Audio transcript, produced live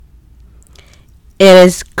It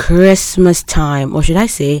is Christmas time, or should I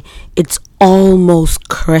say, it's almost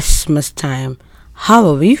Christmas time. How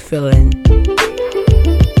are we feeling?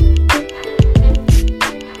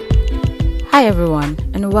 Hi everyone,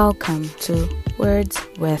 and welcome to Words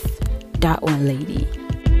with That One Lady.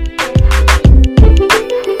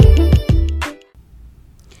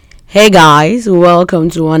 Hey guys,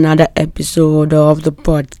 welcome to another episode of the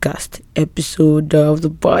podcast.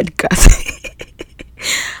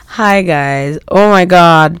 Hi guys. Oh my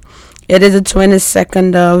god. It is the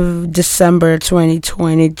 22nd of December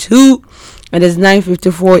 2022. It is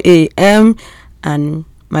 9:54 a.m. and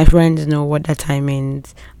my friends know what that time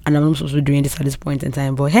means. And I'm not supposed to be doing this at this point in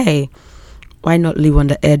time. But hey, why not live on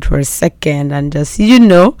the edge for a second and just,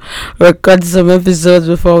 record some episodes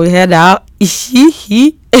before we head out.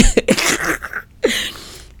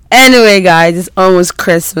 Anyway, guys, it's almost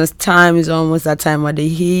Christmas time. It's almost that time of the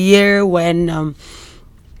year when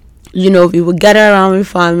people gather around with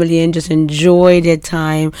family and just enjoy their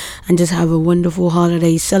time and just have a wonderful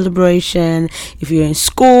holiday celebration. If you're in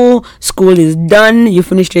school is done. You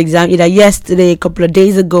finished your exam either yesterday, a couple of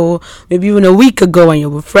days ago, maybe even a week ago, and you're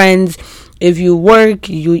with friends. If you work,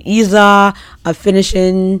 you either are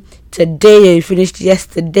finishing today or you finished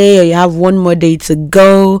yesterday or you have one more day to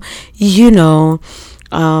go, and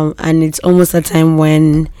it's almost a time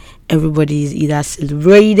when everybody is either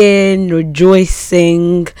celebrating,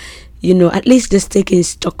 rejoicing, at least just taking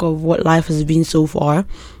stock of what life has been so far.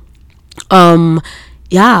 As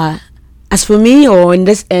for me, or in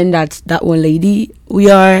this end, that's that one lady, we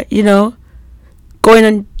are, going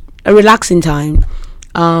on a relaxing time,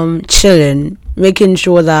 chilling, making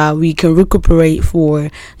sure that we can recuperate for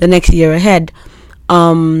the next year ahead.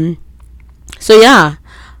 I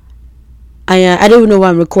don't even know why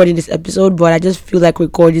I'm recording this episode, but I just feel like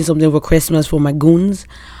recording something for Christmas for my goons.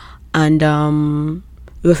 And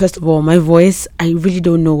first of all, my voice, I really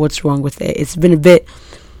don't know what's wrong with it. It's been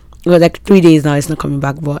like 3 days now, it's not coming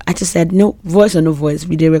back. But I just said, no voice or no voice,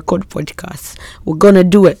 we did record podcasts. We're gonna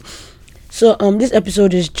do it. So this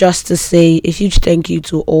episode is just to say a huge thank you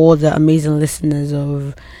to all the amazing listeners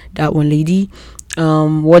of That One Lady.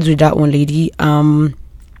 Words with That One Lady.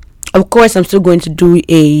 Of course, I'm still going to do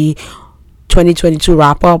a 2022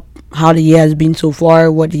 wrap up, how the year has been so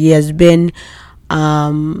far, what the year has been.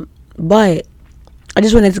 But I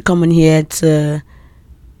just wanted to come in here to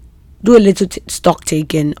do a little stock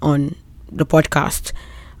taking on the podcast.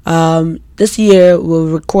 This year we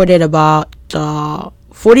recorded about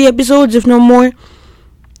 40 episodes, if not more.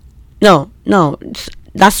 No,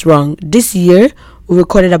 that's wrong. This year we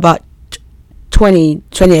recorded about 20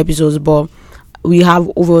 episodes, but we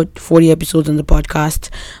have over 40 episodes on the podcast.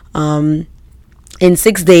 In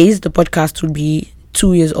 6 days, the podcast would be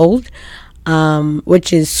 2 years old,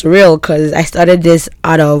 which is surreal because I started this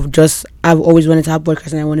out of I've always wanted to have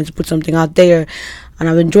podcasts and I wanted to put something out there, and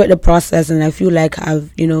I've enjoyed the process and I feel like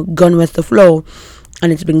I've, gone with the flow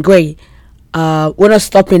and it's been great. We're not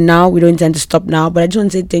stopping now. We don't intend to stop now, but I just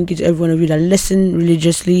want to say thank you to every one of you that listen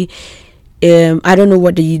religiously. I don't know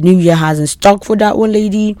what the new year has in stock for That One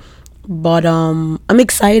Lady, but I'm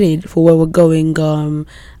excited for where we're going. I'm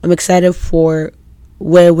excited for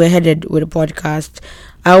where we're headed with the podcast.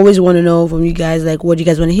 I always want to know from you guys, like, what do you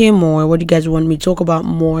guys want to hear more? What do you guys want me to talk about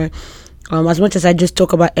more? As much as I just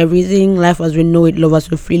talk about everything, life as we know it, love as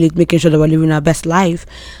we feel it, making sure that we're living our best life,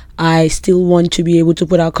 I still want to be able to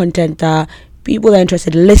put out content that people are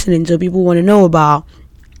interested in listening to, people want to know about,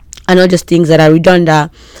 and not just things that are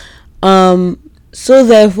redundant. So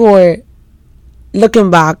therefore, looking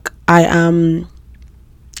back, I'm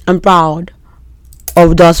proud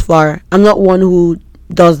of thus far. I'm not one who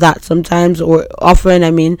does that sometimes or often.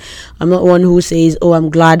 I'm not one who says, oh, I'm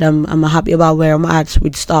glad, I'm happy about where I'm at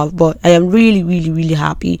with stuff, but I am really, really, really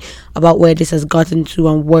happy about where this has gotten to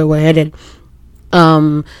and where we're headed.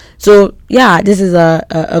 This is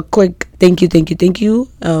a quick thank you. If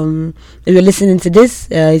you're listening to this,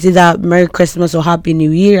 it's either Merry Christmas or Happy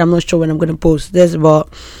New Year. I'm not sure when I'm going to post this, but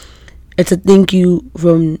it's a thank you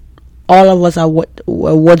from all of us at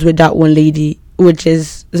Words with That One Lady, which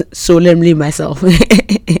is solemnly myself,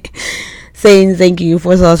 saying thank you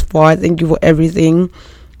for thus far, thank you for everything.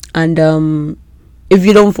 And if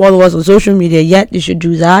you don't follow us on social media yet, you should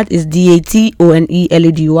do that. It's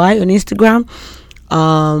DATONELEDY on Instagram.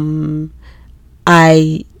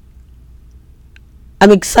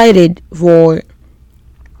 I'm excited for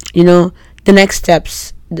the next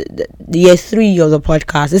steps, the year 3 of the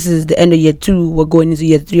podcast. This is the end of year 2. We're going into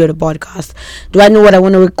year 3 of the podcast. Do I know what I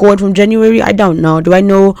want to record from January? I don't know. Do I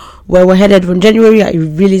know where we're headed from January? I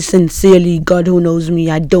really sincerely, God who knows me,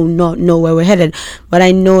 I do not know where we're headed. But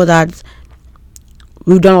I know that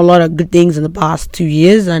we've done a lot of good things in the past 2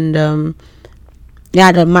 years, and our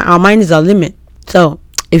mind is our limit. So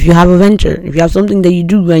if you have a venture, if you have something that you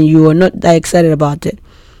do and you are not that excited about it,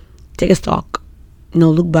 take a stock.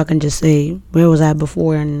 Look back and just say, where was I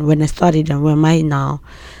before, and when I started, and where am I now?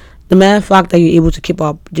 The mere fact that you're able to keep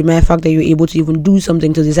up, the mere fact that you're able to even do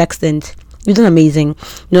something to this extent, you've done amazing.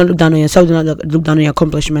 Do not look down on yourself, do not look down on your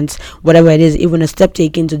accomplishments. Whatever it is, even a step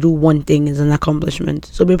taken to do one thing is an accomplishment.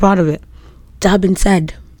 So be proud of it. That being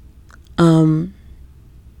said,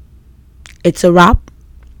 it's a wrap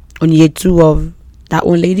on year 2 of That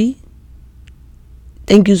One Lady.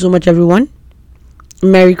 Thank you so much, everyone.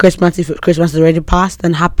 Merry Christmas if Christmas is already past,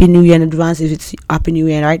 and Happy New Year in advance if it's Happy New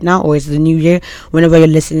Year right now, or it's the New Year whenever you're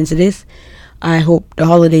listening to this. I hope the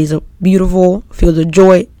holidays are beautiful. Feel the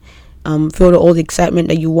joy, feel all the excitement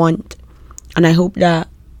that you want, and I hope that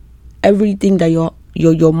everything that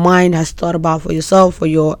your mind has thought about for yourself, for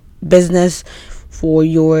your business, for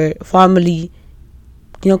your family,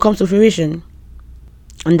 comes to fruition.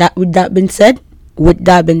 And with that being said,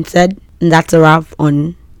 that's a wrap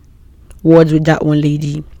on Words with That One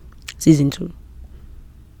Lady Season 2.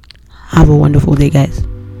 Have a wonderful day, guys.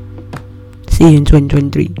 See you in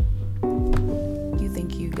 2023.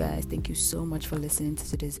 Thank you guys. Thank you so much for listening to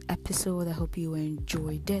today's episode. I hope you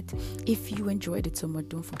enjoyed it. If you enjoyed it so much,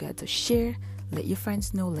 don't forget to share. Let your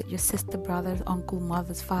friends know. Let your sister, brothers, uncle,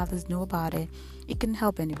 mothers, fathers know about it. It can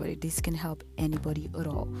help anybody. This can help anybody at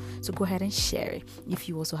all. So go ahead and share it. If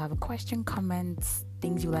you also have a question, comments,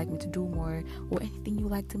 things you'd like me to do more, or anything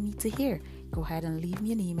you'd like me to hear, go ahead and leave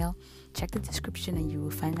me an email. Check the description and you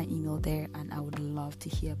will find my email there, and I would love to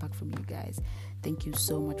hear back from you guys. Thank you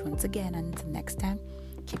so much once again, and until next time,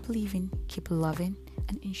 keep living, keep loving,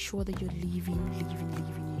 and ensure that you're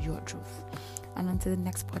living your truth. And until the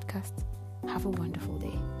next podcast, have a wonderful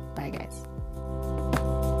day. Bye, guys.